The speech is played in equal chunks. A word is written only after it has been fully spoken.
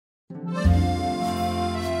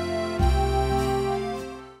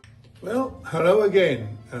Well, hello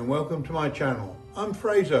again and welcome to my channel. I'm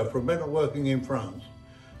Fraser from Metalworking in France.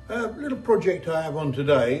 A little project I have on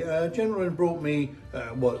today. A gentleman brought me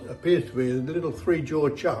what appears to be a little 3-jaw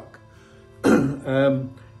chuck.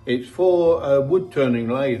 It's for a wood turning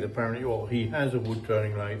lathe apparently, or he has a wood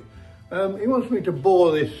turning lathe. He wants me to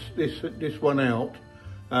bore this one out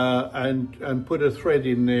and put a thread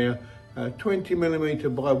in there,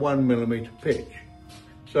 20mm by 1mm pitch.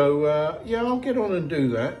 So yeah, I'll get on and do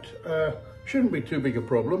that. Shouldn't be too big a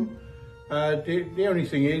problem. The only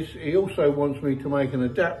thing is, he also wants me to make an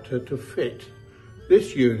adapter to fit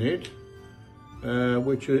this unit,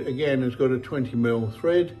 which again has got a 20mm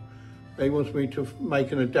thread. He wants me to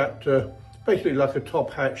make an adapter, basically like a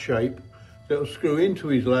top hat shape, that will screw into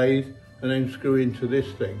his lathe and then screw into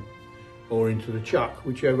this thing, or into the chuck,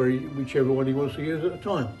 whichever one he wants to use at the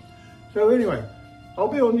time. So anyway, I'll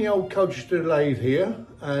be on the old Colchester lathe here,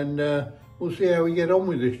 and we'll see how we get on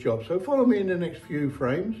with this job. So follow me in the next few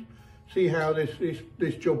frames, see how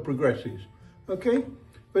this job progresses. Okay?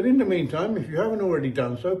 But in the meantime, if you haven't already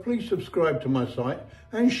done so, please subscribe to my site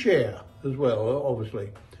and share as well,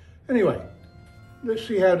 obviously. Anyway, let's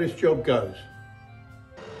see how this job goes.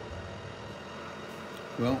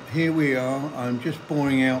 Well, here we are. I'm just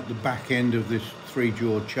boring out the back end of this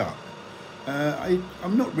 3-jaw chuck.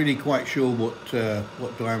 I'm not really quite sure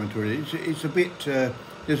what diameter it is. It's a bit.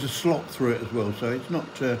 There's a slot through it as well, so it's not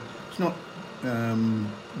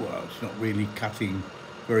really cutting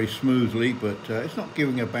very smoothly, but it's not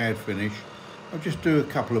giving a bad finish. I'll just do a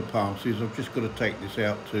couple of passes. I've just got to take this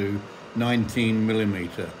out to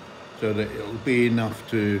 19mm, so that it'll be enough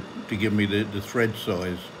to give me the thread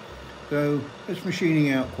size. So it's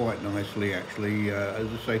machining out quite nicely, actually. As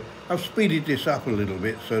I say, I've speeded this up a little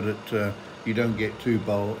bit so that you don't get too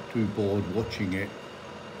bored watching it.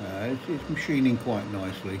 It's machining quite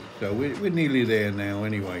nicely. So we're nearly there now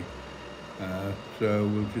anyway. So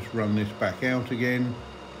we'll just run this back out again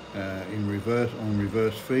in reverse, on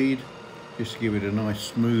reverse feed, just to give it a nice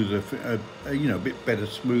smoother, a bit better,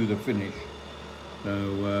 smoother finish.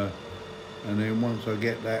 So and then once I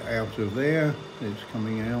get that out of there, it's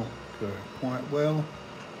coming out quite well.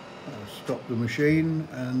 I'll stop the machine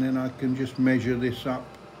and then I can just measure this up.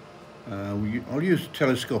 I'll use a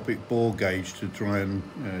telescopic bore gauge to try and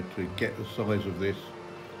to get the size of this.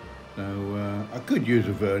 So I could use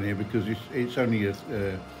a vernier because it's only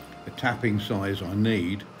a tapping size I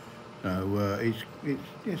need. So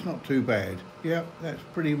it's not too bad. Yeah, that's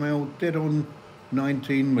pretty well dead on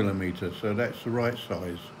 19mm, so that's the right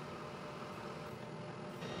size.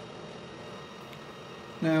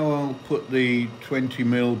 Now I'll put the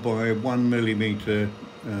 20mm by 1mm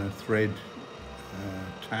thread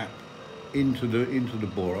tap into the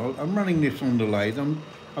bore. I'm running this on the lathe.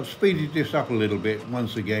 I've speeded this up a little bit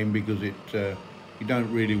once again because you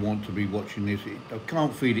don't really want to be watching this. I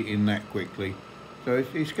can't feed it in that quickly, so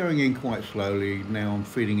it's going in quite slowly. Now I'm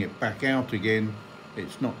feeding it back out again.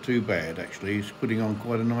 It's not too bad actually. It's putting on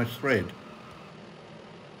quite a nice thread.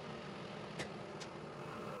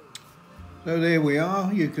 So there we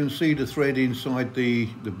are. You can see the thread inside the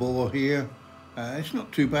bore here. It's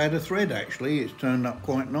not too bad a thread actually. It's turned up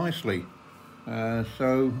quite nicely.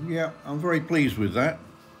 So yeah, I'm very pleased with that.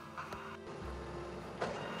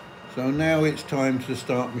 So now it's time to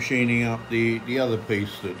start machining up the other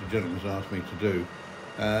piece that the gentleman's asked me to do.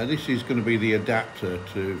 This is going to be the adapter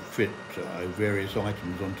to fit various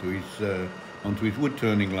items onto his wood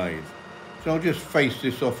turning lathe. So I'll just face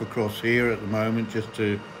this off across here at the moment just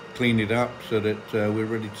to clean it up so that we're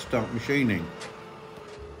ready to start machining.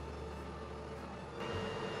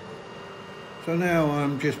 So now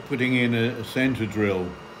I'm just putting in a center drill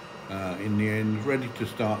in the end, ready to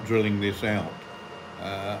start drilling this out.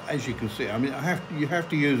 As you can see, I mean, you have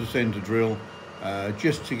to use a center drill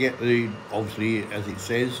just to get obviously, as it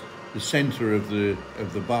says, the center of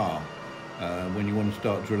the bar when you want to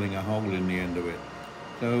start drilling a hole in the end of it.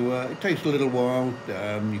 So it takes a little while.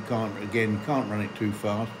 You can't run it too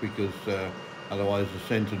fast because otherwise the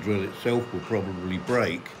center drill itself will probably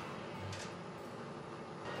break.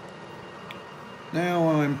 Now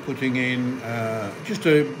I'm putting in just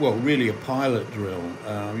really a pilot drill.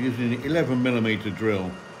 I'm using an 11mm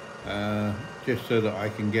drill just so that I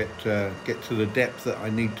can get to the depth that I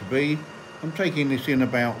need to be. I'm taking this in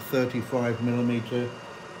about 35mm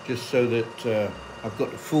just so that I've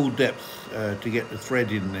got the full depth to get the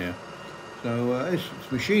thread in there. So it's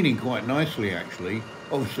machining quite nicely actually.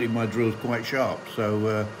 Obviously my drill's quite sharp,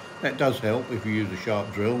 so that does help if you use a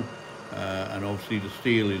sharp drill. And obviously the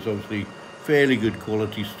steel is obviously fairly good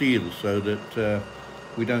quality steel, so that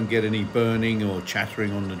we don't get any burning or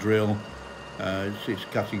chattering on the drill. It's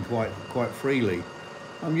cutting quite freely.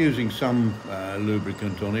 I'm using some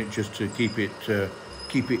lubricant on it just to keep it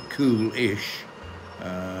cool-ish.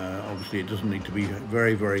 Obviously it doesn't need to be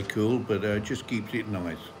very cool, but just keeps it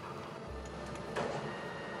nice.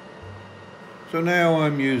 So now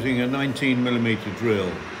I'm using a 19mm drill,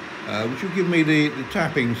 which will give me the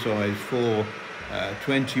tapping size for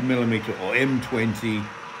 20mm or M20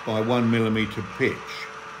 by 1mm pitch.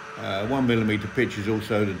 1mm pitch is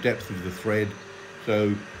also the depth of the thread,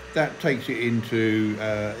 so that takes it into,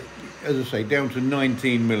 as I say, down to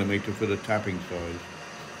 19mm for the tapping size.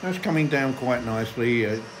 That's coming down quite nicely.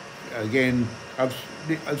 Again, I've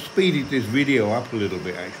speeded this video up a little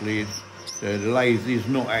bit actually. The lathe is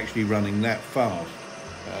not actually running that fast.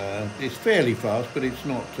 It's fairly fast, but it's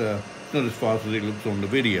not as fast as it looks on the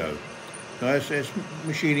video. So it's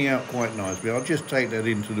machining out quite nicely. I'll just take that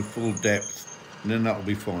into the full depth and then that'll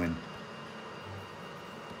be fine.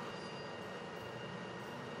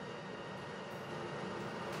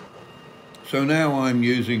 So now I'm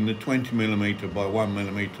using the 20mm by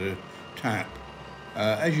 1mm tap.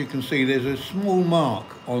 As you can see, there's a small mark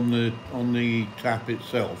on the tap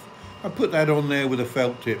itself. I put that on there with a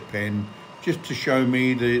felt tip pen just to show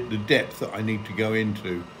me the depth that I need to go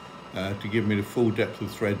into to give me the full depth of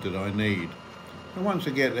thread that I need. And once I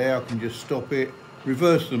get there, I can just stop it,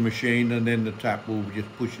 reverse the machine, and then the tap will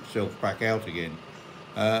just push itself back out again.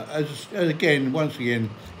 Once again,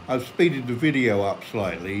 I've speeded the video up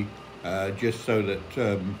slightly just so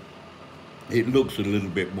that it looks a little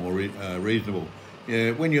bit more reasonable.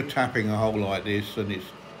 When you're tapping a hole like this and it's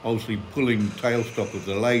obviously pulling the tailstock of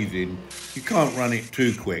the lathe in, you can't run it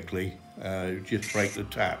too quickly, just break the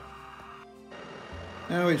tap.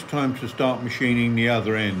 Now it's time to start machining the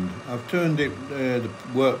other end. I've turned the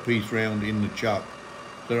workpiece round in the chuck,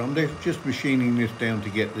 so I'm just machining this down to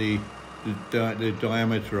get the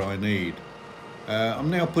diameter I need. I'm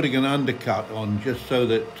now putting an undercut on just so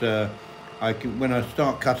that I can, when I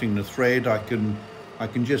start cutting the thread, I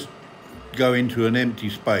can just go into an empty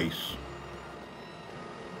space.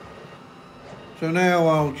 So now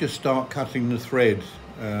I'll just start cutting the thread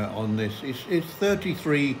on this. It's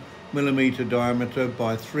 33mm diameter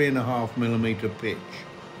by 3.5mm pitch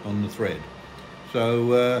on the thread.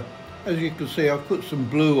 So as you can see, I've put some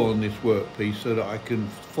glue on this workpiece so that I can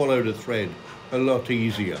follow the thread a lot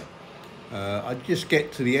easier. I just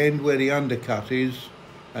get to the end where the undercut is,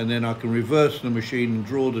 and then I can reverse the machine and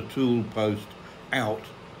draw the tool post out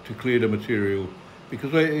to clear the material,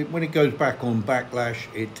 because when it goes back on backlash,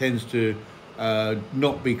 it tends to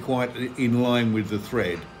not be quite in line with the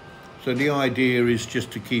thread. So the idea is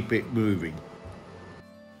just to keep it moving.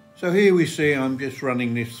 So here we see I'm just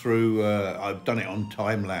running this through, I've done it on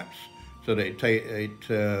time lapse so that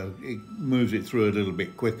it moves it through a little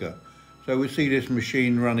bit quicker. So we see this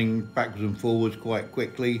machine running backwards and forwards quite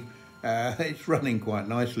quickly. It's running quite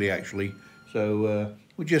nicely actually. So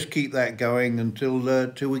we'll just keep that going until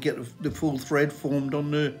we get the full thread formed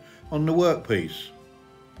on the workpiece.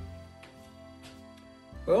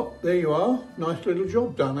 Well, there you are. Nice little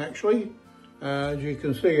job done actually. As you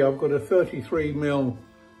can see, I've got a 33mm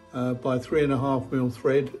by 3.5mm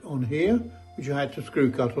thread on here, which I had to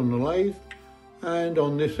screw cut on the lathe. And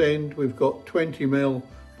on this end, we've got 20mm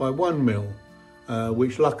by 1mm,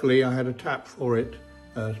 which luckily I had a tap for it,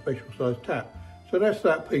 a special size tap. So that's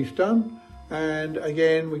that piece done. And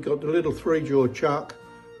again, we've got the little 3-jaw chuck.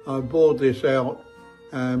 I bored this out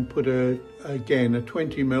and put again a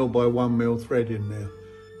 20mm by 1mm thread in there.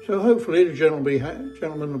 So hopefully the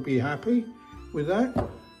gentleman will be happy with that.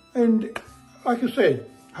 And like I said,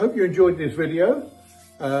 hope you enjoyed this video.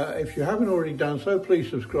 If you haven't already done so, please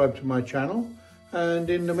subscribe to my channel. And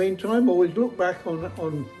in the meantime, always look back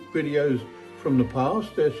on videos from the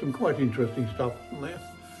past. There's some quite interesting stuff on there.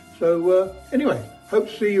 So anyway, hope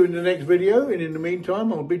to see you in the next video. And in the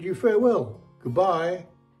meantime, I'll bid you farewell. Goodbye.